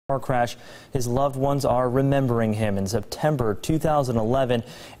car crash. His loved ones are remembering him. In September 2011,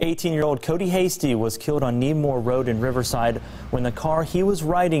 18-year-old Coty Hasty was killed on Needmore Road in Riverside when the car he was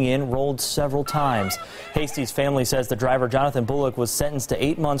riding in rolled several times. Hasty's family says the driver, Jonathan Bullock, was sentenced to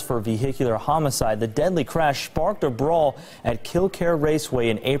 8 months for vehicular homicide. The deadly crash sparked a brawl at Killcare Raceway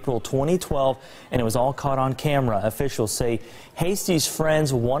in April 2012, and it was all caught on camera. Officials say Hasty's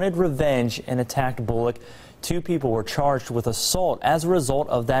friends wanted revenge and attacked Bullock. 2 people were charged with assault as a result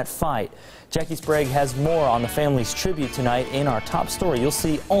of that fight. Jackie Sprague has more on the family's tribute tonight in our top story you'll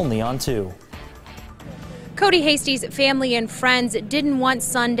see only on 2. Coty Hasty's family and friends didn't want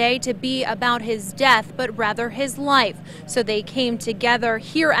Sunday to be about his death, but rather his life. So they came together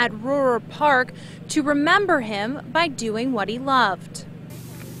here at Rohrer Park to remember him by doing what he loved.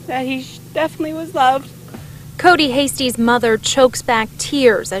 That he definitely was loved. Coty Hasty's mother chokes back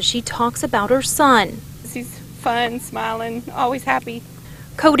tears as she talks about her son. He's fun, smiling, always happy.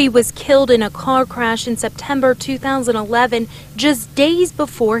 Coty was killed in a car crash in September 2011, just days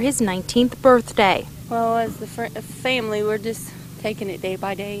before his 19th birthday. Well, as the family, we're just taking it day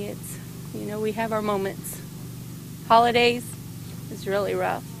by day. It's, we have our moments. Holidays is really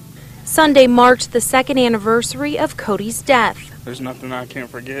rough. Sunday marked the 2nd anniversary of Coty's death. There's nothing I can't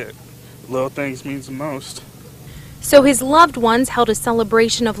forget. Little things means the most. So his loved ones held a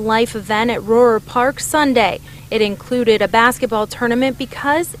celebration of life event at Rohrer Park Sunday. It included a basketball tournament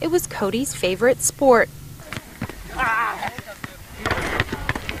because it was Coty's favorite sport.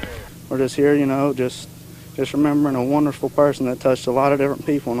 We're just here, just remembering a wonderful person that touched a lot of different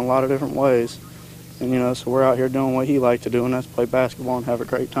people in a lot of different ways. And, so we're out here doing what he liked to do, and that's play basketball and have a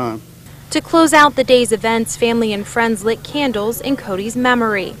great time. To close out the day's events, family and friends lit candles in Coty's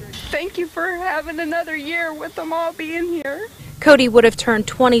memory. Thank you for having another year with them all being here. Coty would have turned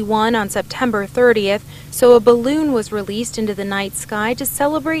 21 on September 30th, so a balloon was released into the night sky to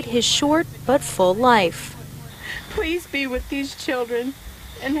celebrate his short but full life. Please be with these children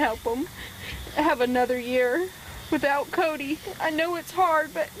and help them have another year. Without Coty, I know it's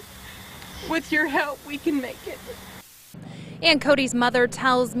hard, but with your help, we can make it. And Coty's mother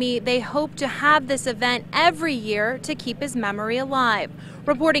tells me they hope to have this event every year to keep his memory alive.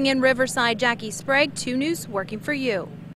 Reporting in Riverside, Jackie Sprague, 2 News, working for you.